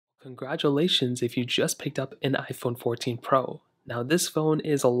Congratulations if you just picked up an iPhone 14 Pro. Now this phone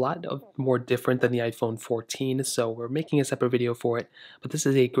is a lot more different than the iPhone 14, so we're making a separate video for it, but this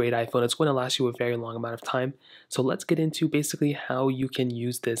is a great iPhone. It's going to last you a very long amount of time. So let's get into basically how you can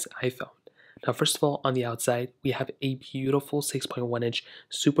use this iPhone. Now first of all, on the outside, we have a beautiful 6.1-inch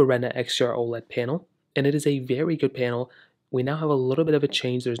Super Retina XDR OLED panel, and it is a very good panel. We now have a little bit of a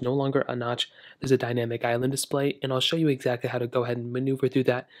change. There's no longer a notch. There's a dynamic island display, and I'll show you exactly how to go ahead and maneuver through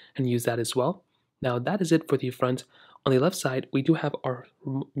that and use that as well. Now that is it for the front. On the left side, we do have our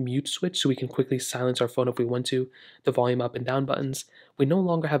mute switch, so we can quickly silence our phone if we want to, the volume up and down buttons. We no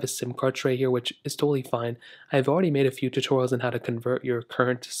longer have a SIM card tray here, which is totally fine. I've already made a few tutorials on how to convert your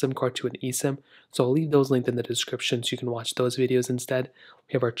current SIM card to an eSIM, so I'll leave those linked in the description so you can watch those videos instead.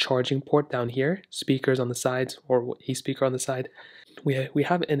 We have our charging port down here, speakers on the sides, or a speaker on the side. We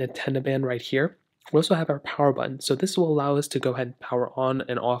have an antenna band right here. We also have our power button, so this will allow us to go ahead and power on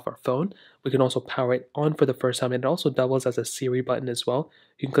and off our phone. We can also power it on for the first time, and it also doubles as a Siri button as well.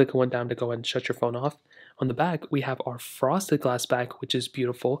 You can click one down to go ahead and shut your phone off. On the back, we have our frosted glass back, which is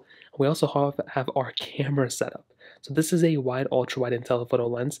beautiful. We also have our camera setup. So this is a wide, ultra-wide, and telephoto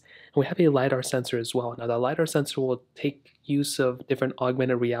lens, and we have a LiDAR sensor as well. Now the LiDAR sensor will take use of different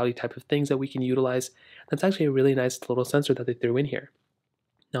augmented reality type of things that we can utilize. That's actually a really nice little sensor that they threw in here.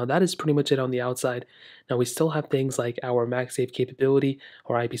 Now that is pretty much it on the outside. Now we still have things like our MagSafe capability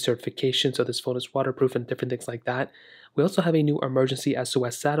or IP certification, so this phone is waterproof and different things like that. We also have a new emergency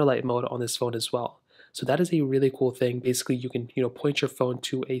Sos Satellite mode on this phone as well. So that is a really cool thing. Basically, you can point your phone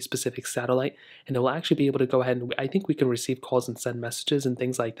to a specific satellite, and it will actually be able to go ahead and I think we can receive calls and send messages and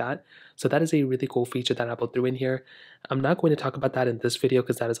things like that. So that is a really cool feature that Apple threw in here. I'm not going to talk about that in this video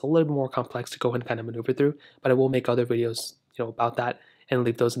because that is a little bit more complex to go and kind of maneuver through, but I will make other videos about that and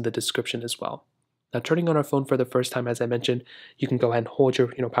leave those in the description as well. Now turning on our phone for the first time, as I mentioned, you can go ahead and hold your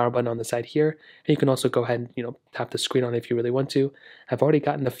power button on the side here, and you can also go ahead and tap the screen on it if you really want to. I've already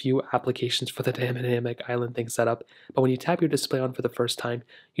gotten a few applications for the dynamic island thing set up, but when you tap your display on for the first time,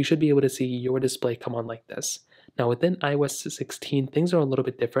 you should be able to see your display come on like this. Now within iOS 16, things are a little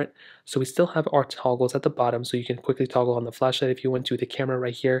bit different. So we still have our toggles at the bottom, so you can quickly toggle on the flashlight if you want to, the camera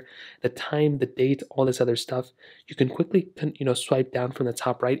right here, the time, the date, all this other stuff. You can quickly swipe down from the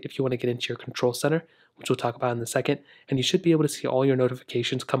top right if you want to get into your control center, which we'll talk about in a second, and you should be able to see all your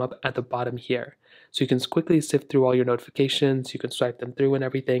notifications come up at the bottom here. So you can quickly sift through all your notifications, you can swipe them through and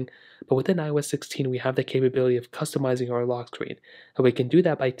everything. But within iOS 16, we have the capability of customizing our lock screen. And we can do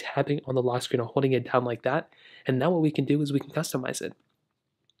that by tapping on the lock screen or holding it down like that. And now what we can do is we can customize it.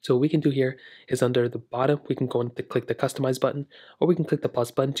 So what we can do here is under the bottom, we can go and click the customize button, or we can click the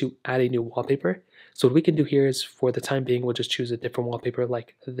plus button to add a new wallpaper. So what we can do here is, for the time being, we'll just choose a different wallpaper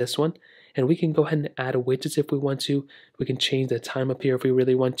like this one. And we can go ahead and add widgets if we want to. We can change the time up here if we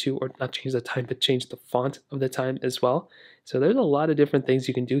really want to, or not change the time, but change the font of the time as well. So there's a lot of different things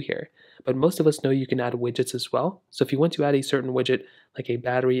you can do here. But most of us know you can add widgets as well. So if you want to add a certain widget, like a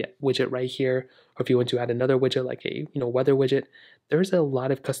battery widget right here, or if you want to add another widget like a weather widget, there's a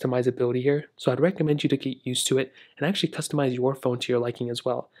lot of customizability here. So I'd recommend you to get used to it and actually customize your phone to your liking as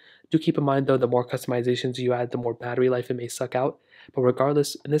well. Do keep in mind though, the more customizations you add, the more battery life it may suck out. But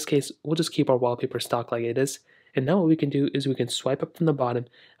regardless, in this case, we'll just keep our wallpaper stock like it is. And now what we can do is we can swipe up from the bottom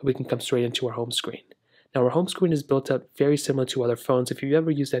and we can come straight into our home screen. Now our home screen is built up very similar to other phones. If you've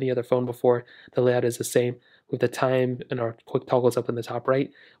ever used any other phone before, the layout is the same, with the time and our quick toggles up in the top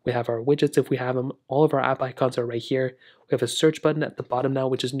right. We have our widgets if we have them. All of our app icons are right here. We have a search button at the bottom now,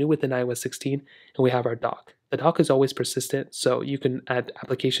 which is new within iOS 16, and we have our dock. The dock is always persistent, so you can add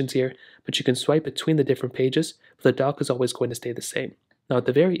applications here, but you can swipe between the different pages, but the dock is always going to stay the same. Now at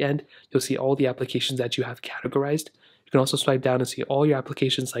the very end, you'll see all the applications that you have categorized. You can also swipe down and see all your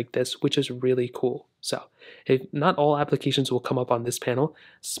applications like this, which is really cool. So if not all applications will come up on this panel,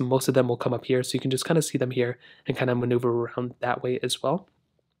 most of them will come up here, so you can just kind of see them here and kind of maneuver around that way as well.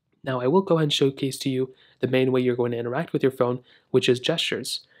 Now I will go ahead and showcase to you the main way you're going to interact with your phone, which is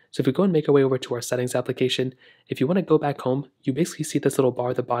gestures. So if we go and make our way over to our settings application, if you want to go back home, you basically see this little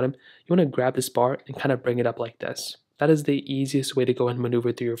bar at the bottom. You want to grab this bar and kind of bring it up like this. That is the easiest way to go and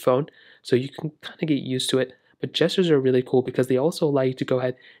maneuver through your phone, so you can kind of get used to it. But gestures are really cool because they also allow you to go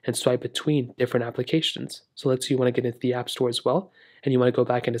ahead and swipe between different applications. So let's say you want to get into the App Store as well, and you want to go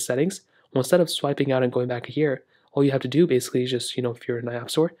back into settings. Well, instead of swiping out and going back here, all you have to do basically is just, if you're in the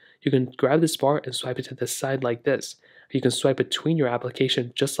App Store, you can grab this bar and swipe it to the side like this. You can swipe between your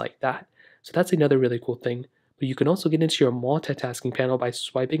application just like that. So that's another really cool thing. But you can also get into your multitasking panel by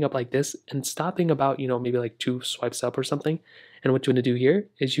swiping up like this and stopping about, maybe like 2 swipes up or something. And what you want to do here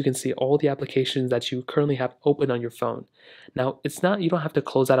is you can see all the applications that you currently have open on your phone. Now, it's not, you don't have to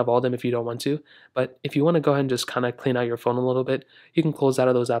close out of all of them if you don't want to, but if you want to go ahead and just kind of clean out your phone a little bit, you can close out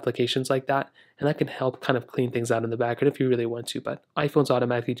of those applications like that, and that can help kind of clean things out in the background if you really want to, but iPhones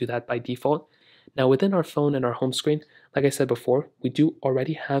automatically do that by default. Now, within our phone and our home screen, like I said before, we do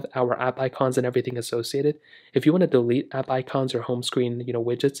already have our app icons and everything associated. If you want to delete app icons or home screen,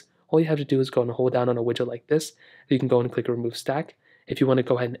 widgets, all you have to do is go and hold down on a widget like this. You can go and click remove stack. If you want to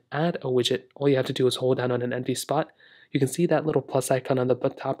go ahead and add a widget, all you have to do is hold down on an empty spot. You can see that little plus icon on the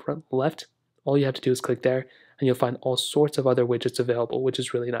top left. All you have to do is click there, and you'll find all sorts of other widgets available, which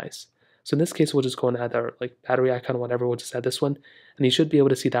is really nice. So in this case, we'll just go and add our battery icon, whatever. We'll just add this one, and you should be able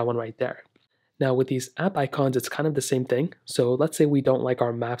to see that one right there. Now with these app icons, it's kind of the same thing. So let's say we don't like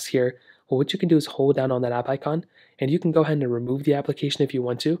our maps here. Well, what you can do is hold down on that app icon, and you can go ahead and remove the application if you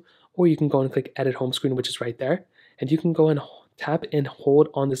want to, or you can go and click edit home screen, which is right there, and you can go and tap and hold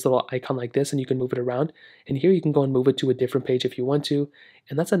on this little icon like this, and you can move it around. And here you can go and move it to a different page if you want to.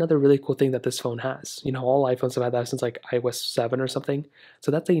 And that's another really cool thing that this phone has. All iPhones have had that since like iOS 7 or something. So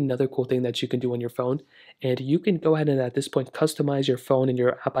that's another cool thing that you can do on your phone. And you can go ahead and at this point customize your phone and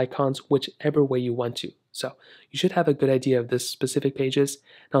your app icons whichever way you want to. So you should have a good idea of this specific pages.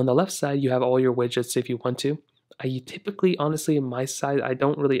 Now on the left side, you have all your widgets if you want to. I typically, honestly, on my side, I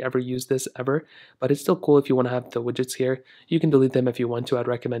don't really ever use this ever, but it's still cool if you want to have the widgets here. You can delete them if you want to. I'd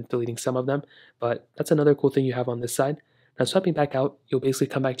recommend deleting some of them, but that's another cool thing you have on this side. Now swiping back out, you'll basically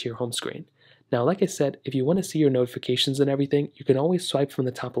come back to your home screen. Now, like I said, if you want to see your notifications and everything, you can always swipe from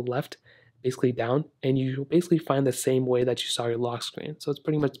the top left, basically down, and you'll basically find the same way that you saw your lock screen. So it's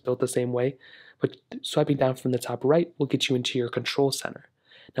pretty much built the same way, but swiping down from the top right will get you into your control center.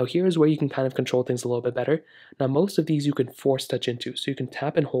 Now here's where you can kind of control things a little bit better. Now most of these you can force touch into, so you can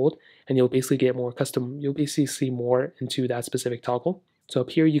tap and hold, and you'll basically get more custom, you'll basically see more into that specific toggle. So up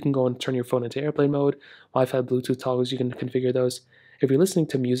here you can go and turn your phone into airplane mode, Wi-Fi, Bluetooth toggles, you can configure those. If you're listening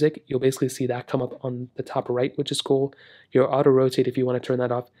to music, you'll basically see that come up on the top right, which is cool. Your auto rotate if you want to turn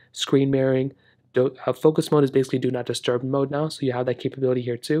that off, screen mirroring, focus mode is basically do not disturb mode now, so you have that capability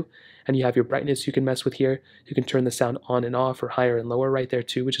here too. And you have your brightness you can mess with here. You can turn the sound on and off or higher and lower right there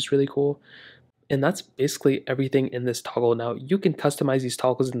too, which is really cool. And that's basically everything in this toggle. Now you can customize these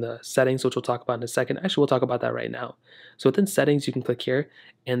toggles in the settings, which we'll talk about in a second. Actually, we'll talk about that right now. So within settings, you can click here,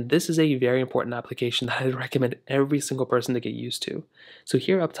 and this is a very important application that I'd recommend every single person to get used to. So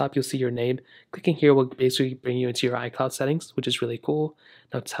here up top, you'll see your name. Clicking here will basically bring you into your iCloud settings, which is really cool.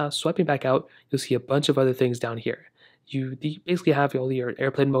 Now swiping back out, you'll see a bunch of other things down here. You basically have all your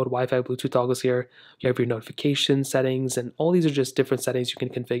airplane mode, Wi-Fi, Bluetooth toggles here. You have your notification settings, and all these are just different settings you can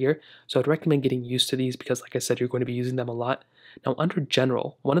configure. So I'd recommend getting used to these because, like I said, you're going to be using them a lot. Now, under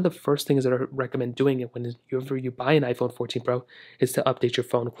General, one of the first things that I recommend doing whenever you buy an iPhone 14 Pro is to update your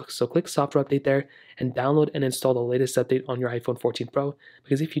phone. So click Software Update there and download and install the latest update on your iPhone 14 Pro,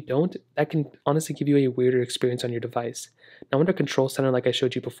 because if you don't, that can honestly give you a weirder experience on your device. Now, under Control Center, like I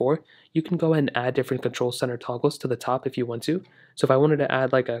showed you before, you can go ahead and add different Control Center toggles to the top if you want to. So if I wanted to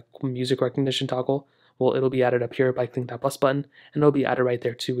add like a music recognition toggle, well, it'll be added up here by clicking that plus button, and it'll be added right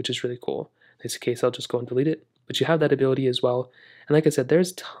there too, which is really cool. In this case, I'll just go and delete it, but you have that ability as well. And like I said,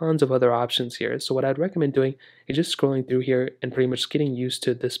 there's tons of other options here. So what I'd recommend doing is just scrolling through here and pretty much getting used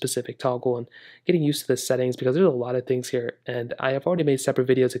to this specific toggle and getting used to the settings, because there's a lot of things here. And I have already made separate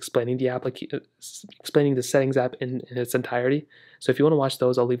videos explaining the settings app in its entirety. So if you want to watch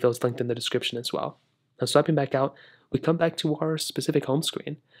those, I'll leave those linked in the description as well. Now swiping back out, we come back to our specific home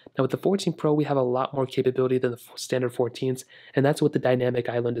screen. Now with the 14 Pro, we have a lot more capability than the standard 14s, and that's with the dynamic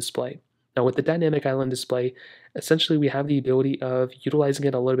island display. Now with the dynamic island display, essentially we have the ability of utilizing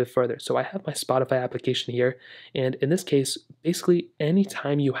it a little bit further. So I have my Spotify application here, and in this case, basically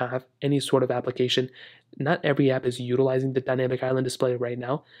anytime you have any sort of application, not every app is utilizing the dynamic island display right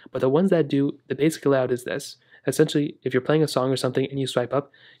now, but the ones that do, the basic layout is this. Essentially, if you're playing a song or something and you swipe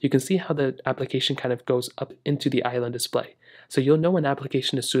up, you can see how the application kind of goes up into the island display. So you'll know an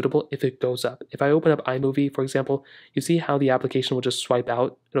application is suitable if it goes up. If I open up iMovie, for example, you see how the application will just swipe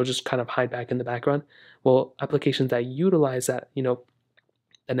out. It'll just kind of hide back in the background. Well, applications that utilize that,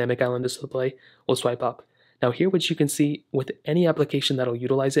 dynamic island display will swipe up. Now here, what you can see with any application that'll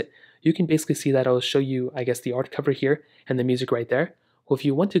utilize it, you can basically see that it'll show you, I guess, the art cover here and the music right there. Well, if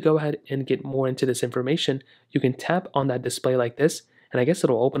you want to go ahead and get more into this information, you can tap on that display like this, and I guess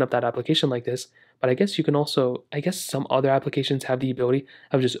it'll open up that application like this. But I guess you can also, some other applications have the ability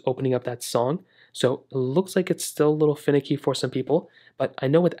of just opening up that song. So it looks like it's still a little finicky for some people, But I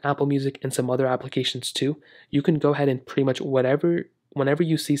know with Apple Music and some other applications too, you can go ahead and pretty much whenever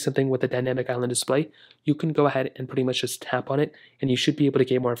you see something with a dynamic island display, you can go ahead and pretty much just tap on it and you should be able to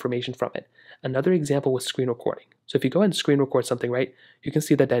get more information from it. Another example was screen recording. So if you go ahead and screen record something, right, you can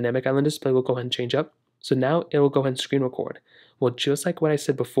see the dynamic island display will go ahead and change up. So now it will go ahead and screen record. Well, just like what I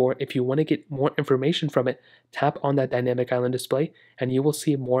said before, if you want to get more information from it, tap on that dynamic island display and you will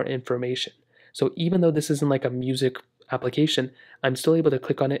see more information. So even though this isn't like a music application, I'm still able to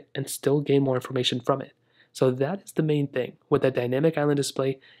click on it and still gain more information from it. So that is the main thing. With the dynamic island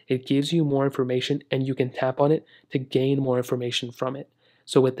display, it gives you more information and you can tap on it to gain more information from it.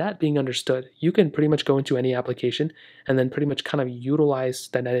 So with that being understood, you can pretty much go into any application and then pretty much kind of utilize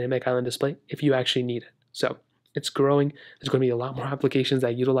the dynamic island display if you actually need it. So it's growing. There's going to be a lot more applications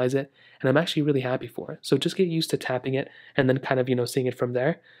that utilize it, and I'm actually really happy for it. So just get used to tapping it and then kind of, seeing it from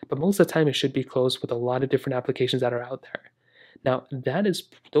there. But most of the time it should be closed with a lot of different applications that are out there. Now,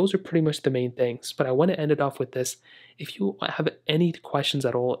 those are pretty much the main things, but I want to end it off with this. If you have any questions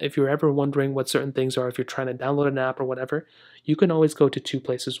at all, if you're ever wondering what certain things are, if you're trying to download an app or whatever, you can always go to two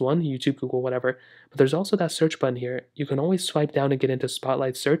places. One, YouTube, Google, whatever. But there's also that search button here. You can always swipe down and get into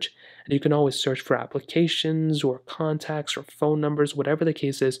Spotlight search, and you can always search for applications or contacts or phone numbers, whatever the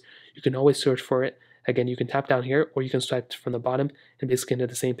case is, you can always search for it. Again, you can tap down here, or you can swipe from the bottom and basically into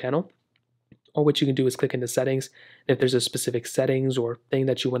the same panel. Or what you can do is click into settings. And if there's a specific settings or thing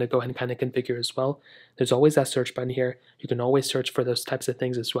that you want to go ahead and kind of configure as well, there's always that search button here. You can always search for those types of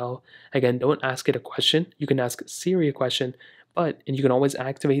things as well. Again, don't ask it a question. You can ask Siri a question, and you can always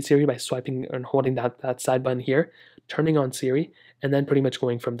activate Siri by swiping and holding that side button here, turning on Siri, and then pretty much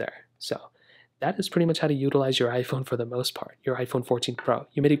going from there. So that is pretty much how to utilize your iPhone for the most part, your iPhone 14 Pro.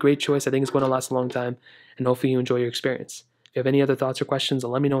 You made a great choice. I think it's going to last a long time, and hopefully you enjoy your experience. If you have any other thoughts or questions,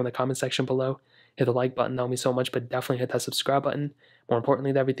 let me know in the comment section below. Hit the like button, that would mean so much, but definitely hit that subscribe button. More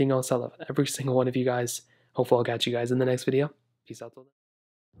importantly than everything else, I love every single one of you guys. Hopefully I'll catch you guys in the next video. Peace out till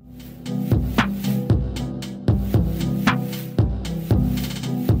then.